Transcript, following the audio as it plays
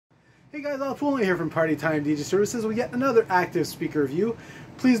Hey guys, Alpha here from Party Time DJ Services with yet another active speaker review.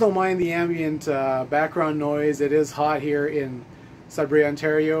 Please don't mind the ambient background noise. It is hot here in Sudbury,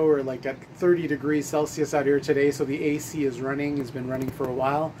 Ontario. We're like at 30 degrees Celsius out here today, so the AC is running. It's been running for a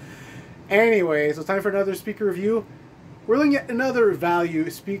while. Anyway, so time for another speaker review. We're looking at another value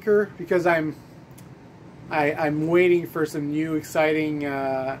speaker because I'm waiting for some new exciting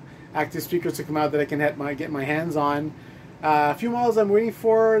active speakers to come out that I can get my hands on. A few models I'm waiting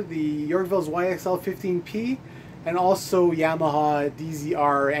for: the Yorkville's YXL15P and also Yamaha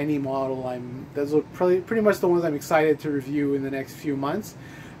DZR any model. Those are pretty much the ones I'm excited to review in the next few months.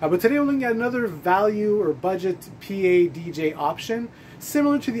 But today we're looking at another value or budget PA DJ option,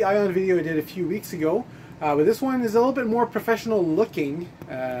 similar to the Ion video I did a few weeks ago. But this one is a little bit more professional looking,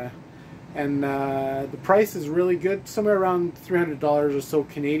 and the price is really good, somewhere around $300 or so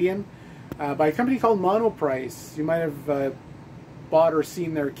Canadian. By a company called Monoprice. You might have bought or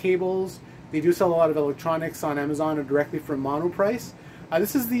seen their cables. They do sell a lot of electronics on Amazon or directly from Monoprice.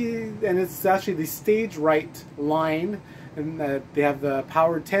 It's actually the Stage Right line, and they have the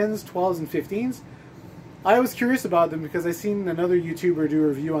powered 10s, 12s, and 15s. I was curious about them because I seen another YouTuber do a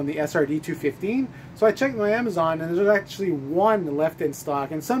review on the SRD 215, so I checked my Amazon and there's actually one left in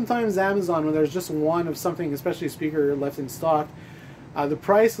stock. And sometimes Amazon, when there's just one of something, especially a speaker, left in stock, the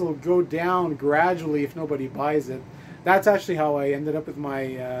price will go down gradually if nobody buys it. That's actually how I ended up with my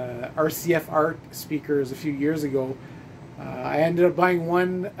RCF Art speakers a few years ago. I ended up buying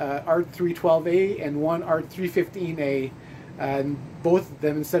one Art 312A and one Art 315A, and both of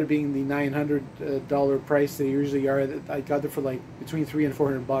them, instead of being the $900 price they usually are, I got them for like between $300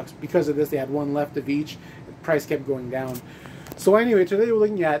 and $400. Because of this, they had one left of each. The price kept going down. So anyway, today we're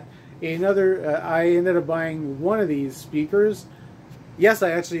looking at another. I ended up buying one of these speakers. Yes,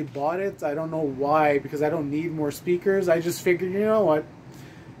 I actually bought it. I don't know why, because I don't need more speakers. I just figured, you know what,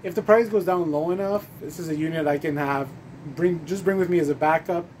 if the price goes down low enough, this is a unit I can bring with me as a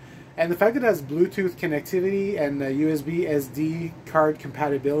backup. And the fact that it has Bluetooth connectivity and USB SD card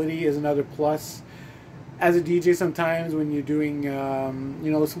compatibility is another plus. As a DJ, sometimes when you're doing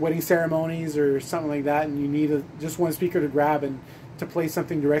you know, wedding ceremonies or something like that, and you need just one speaker to grab and to play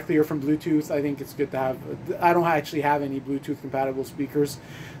something directly or from Bluetooth, I think it's good to have. I don't actually have any Bluetooth compatible speakers,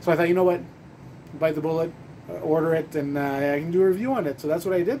 so I thought, you know what, bite the bullet, order it, and I can do a review on it. So that's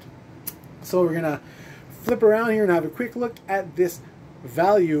what I did. So we're gonna flip around here and have a quick look at this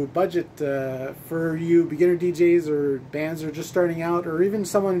value budget for you beginner DJs or bands that are just starting out, or even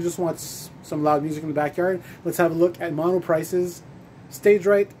someone who just wants some loud music in the backyard. Let's have a look at Monoprice's Stage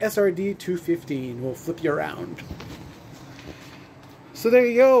Right SRD 215. We'll flip you around. So there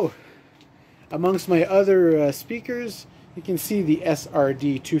you go. Amongst my other speakers, you can see the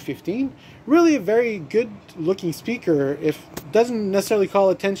SRD 215. Really a very good looking speaker. If doesn't necessarily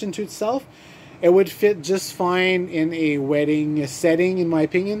call attention to itself, it would fit just fine in a wedding setting, in my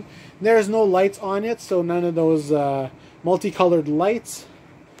opinion. There's no lights on it, so none of those multicolored lights.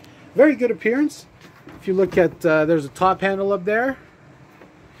 Very good appearance. If you look at, there's a top handle up there.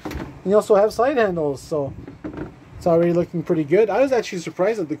 And you also have side handles, so it's already looking pretty good. I was actually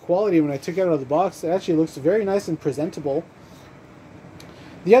surprised at the quality when I took it out of the box. It actually looks very nice and presentable.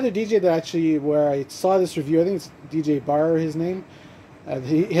 The other DJ that actually, where I saw this review, I think it's DJ Bar, his name.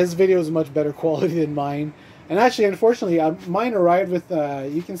 His video is much better quality than mine. And actually, unfortunately, mine arrived with,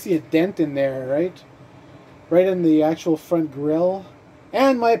 you can see a dent in there, right? Right in the actual front grill.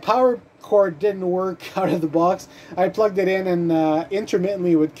 And my power cord didn't work out of the box. I plugged it in and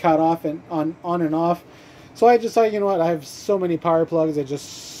intermittently would cut off and on and off. So I just thought, you know what, I have so many power plugs, I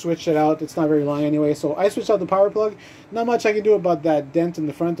just switched it out. It's not very long anyway, so I switched out the power plug. Not much I can do about that dent in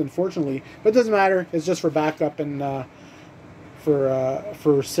the front, unfortunately, but it doesn't matter. It's just for backup and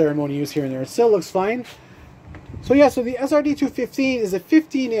for ceremony use here and there. It still looks fine. So yeah, so the SRD 215 is a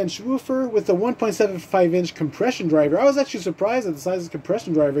 15-inch woofer with a 1.75-inch compression driver. I was actually surprised at the size of the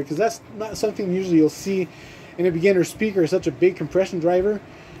compression driver, because that's not something usually you'll see in a beginner speaker, such a big compression driver.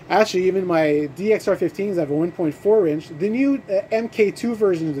 Actually, even my DXR15s have a 1.4-inch. The new MK2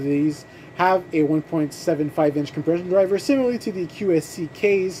 versions of these have a 1.75-inch compression driver, similarly to the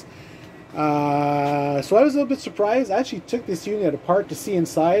QSCKs. So I was a little bit surprised. I actually took this unit apart to see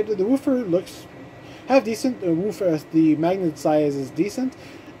inside. The woofer looks decent. The magnet size is decent.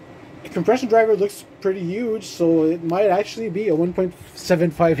 The compression driver looks pretty huge, so it might actually be a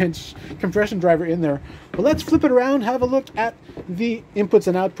 1.75-inch compression driver in there. But let's flip it around, have a look at the inputs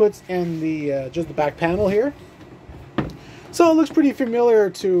and outputs and the just the back panel here. So it looks pretty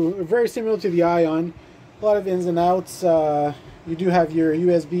very similar to the Ion. A lot of ins and outs. You do have your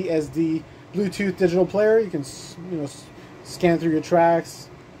USB SD Bluetooth digital player. You can scan through your tracks.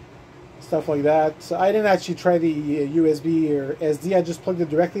 stuff like that. So I didn't actually try the USB or SD. I just plugged it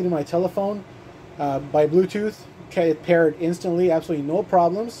directly to my telephone by Bluetooth. It paired instantly, absolutely no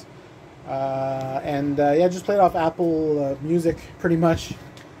problems. Yeah, just played off Apple Music pretty much.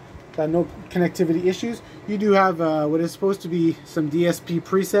 Got no connectivity issues. You do have what is supposed to be some DSP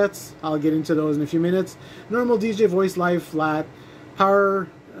presets. I'll get into those in a few minutes. Normal DJ voice, live, flat, power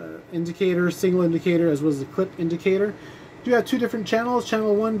indicator, signal indicator, as well as the clip indicator. You do have two different channels.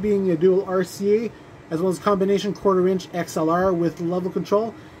 Channel 1 being a dual RCA, as well as combination 1/4 inch XLR with level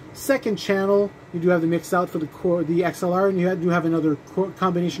control. Second channel, you do have the mix out for the XLR, and you do have another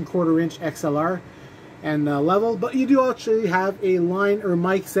combination 1/4 inch XLR and level, but you do actually have a line or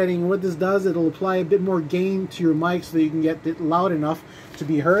mic setting. What this does, it'll apply a bit more gain to your mic so that you can get it loud enough to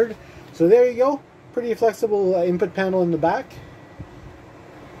be heard. So there you go, pretty flexible input panel in the back.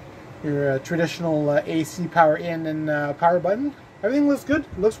 Your traditional AC power in and power button. Everything looks good,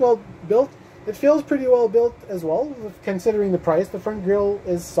 looks well built. It feels pretty well built as well, considering the price. The front grille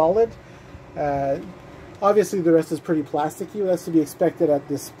is solid. Obviously the rest is pretty plasticky, that's to be expected at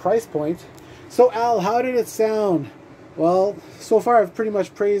this price point. So Al, how did it sound? Well, so far I've pretty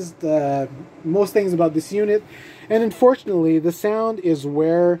much praised most things about this unit, and unfortunately the sound is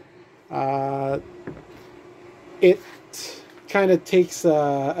where it kind of takes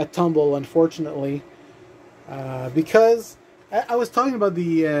a tumble, unfortunately, because I was talking about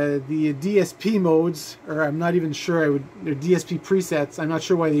the DSP modes, or I'm not even sure they're DSP presets. I'm not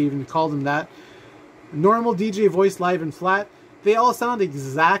sure why they even call them that. Normal, DJ, voice, live, and flat. They all sound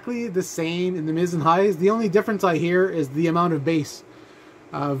exactly the same in the mids and highs. The only difference I hear is the amount of bass.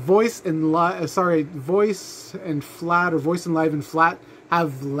 Voice and flat, or voice and live and flat,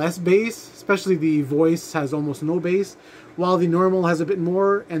 have less bass. Especially the voice has almost no bass, while the normal has a bit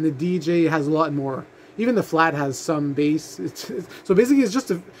more, and the DJ has a lot more. Even the flat has some bass. So basically it's just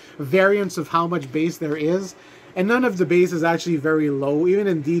a variance of how much bass there is, and none of the bass is actually very low. Even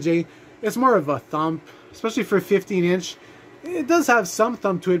in DJ, it's more of a thump, especially for 15 inch. It does have some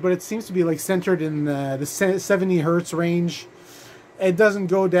thump to it, but it seems to be like centered in the 70 hertz range. It doesn't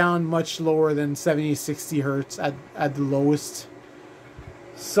go down much lower than 70, 60 hertz at the lowest.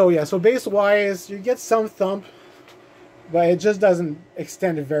 So yeah, so bass wise, you get some thump, but it just doesn't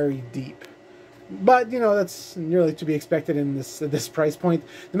extend very deep. But, you know, that's nearly to be expected in this price point.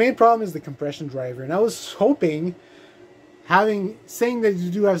 The main problem is the compression driver. And I was hoping, saying that you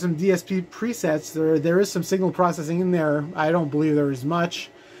do have some DSP presets, there is some signal processing in there. I don't believe there is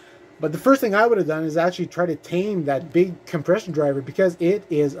much. But the first thing I would have done is actually try to tame that big compression driver, because it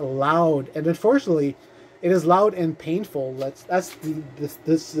is loud. And unfortunately, it is loud and painful. That's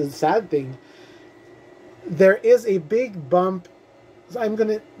the sad thing. There is a big bump. I'm going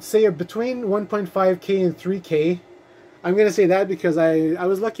to say between 1.5K and 3K. I'm going to say that because I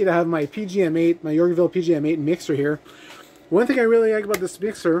was lucky to have my PGM8, my Yorkville PGM8 mixer here. One thing I really like about this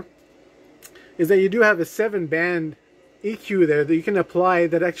mixer is that you do have a 7-band EQ there that you can apply,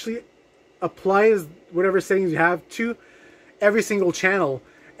 that actually applies whatever settings you have to every single channel.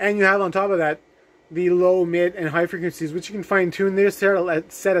 And you have on top of that the low, mid, and high frequencies, which you can fine tune. They're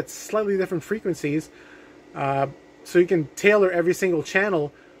set at slightly different frequencies. So you can tailor every single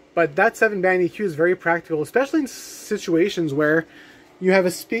channel, but that 7-band EQ is very practical, especially in situations where you have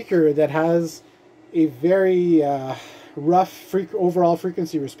a speaker that has a very rough overall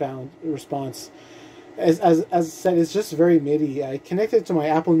frequency response. As I said, it's just very MIDI. I connected it to my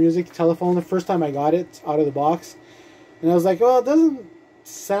Apple Music telephone the first time I got it out of the box, and I was like, oh, it doesn't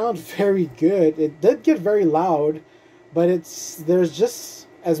sound very good. It did get very loud, but there's just,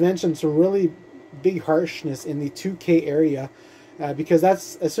 as mentioned, some really big harshness in the 2K area, because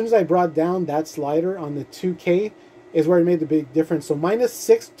that's, as soon as I brought down that slider on the 2K is where it made the big difference. So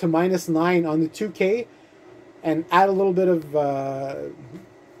 -6 to -9 on the 2K, and add a little bit of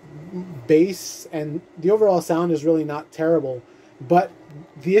bass, and the overall sound is really not terrible. But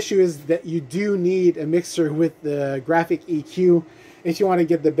the issue is that you do need a mixer with the graphic EQ if you want to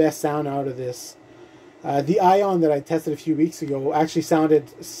get the best sound out of this. The Ion that I tested a few weeks ago actually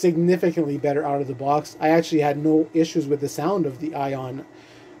sounded significantly better out of the box. I actually had no issues with the sound of the Ion.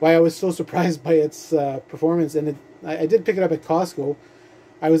 Why I was so surprised by its performance, and I did pick it up at Costco.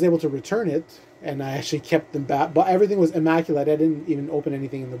 I was able to return it, and I actually kept them back. But everything was immaculate. I didn't even open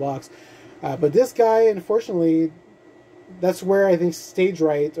anything in the box. But this guy, unfortunately, that's where I think Stage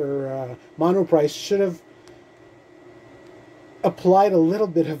Right or Monoprice should have applied a little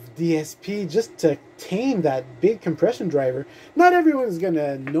bit of DSP just to tame that big compression driver. Not everyone's going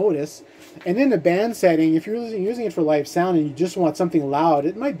to notice. And in a band setting, if you're using it for live sound and you just want something loud,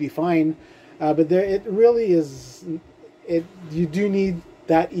 it might be fine. But it really is... You do need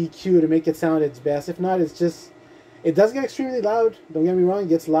that EQ to make it sound its best. If not, it does get extremely loud. Don't get me wrong, it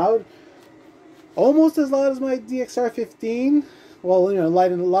gets loud. Almost as loud as my DXR 15. Well, you know,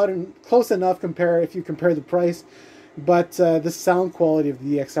 loud and close enough if you compare the price. But the sound quality of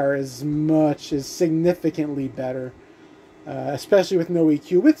the DXR is significantly better, especially with no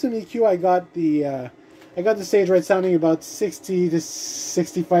EQ. With some EQ, I got the Stage Right sounding about 60 to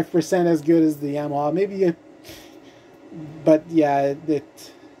 65% as good as the Yamaha. Maybe, but yeah,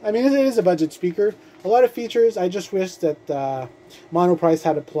 I mean, it is a budget speaker. A lot of features. I just wish that Monoprice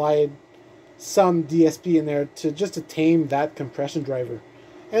had applied some DSP in there to tame that compression driver,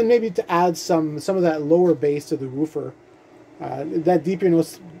 and maybe to add some of that lower bass to the woofer, that deeper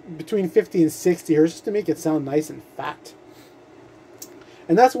notes between 50 and 60 hertz, just to make it sound nice and fat.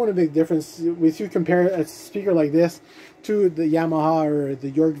 And that's one of the big difference if you compare a speaker like this to the Yamaha or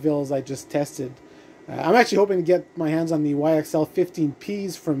the Yorkvilles I just tested. I'm actually hoping to get my hands on the YXL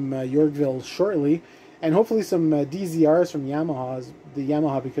 15Ps from Yorkville shortly, and hopefully some DZRs from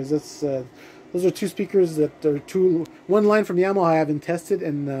Yamaha, because those are two speakers that are one line from Yamaha I haven't tested,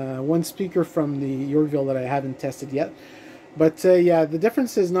 and one speaker from the Yorkville that I haven't tested yet. But yeah, the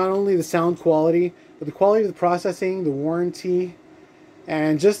difference is not only the sound quality, but the quality of the processing, the warranty,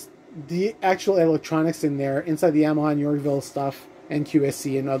 and just the actual electronics in there, inside the Yamaha and Yorkville stuff, and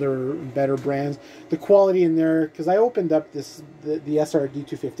QSC and other better brands. The quality in there, because I opened up the SRD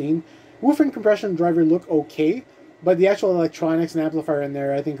 215. Woofer and compression driver look okay, but the actual electronics and amplifier in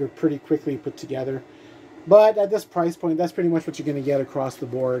there, I think, are pretty quickly put together. But at this price point, that's pretty much what you're going to get across the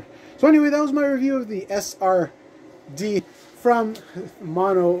board. So anyway, that was my review of the SRD from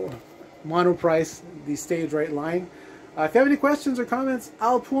Monoprice, the Stage Right line. If you have any questions or comments,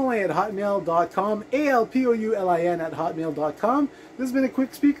 alpoulin@hotmail.com, alpoulin@hotmail.com. This has been a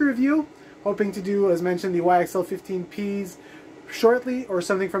quick speaker review. Hoping to do, as mentioned, the YXL 15Ps shortly, or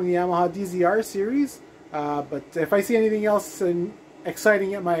something from the Yamaha DZR series. But if I see anything else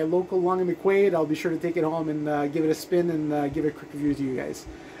exciting at my local Long and McQuaid, I'll be sure to take it home and give it a spin and give a quick review to you guys.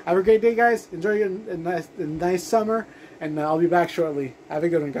 Have a great day, guys. Enjoy a nice summer, and I'll be back shortly. Have a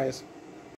good one, guys.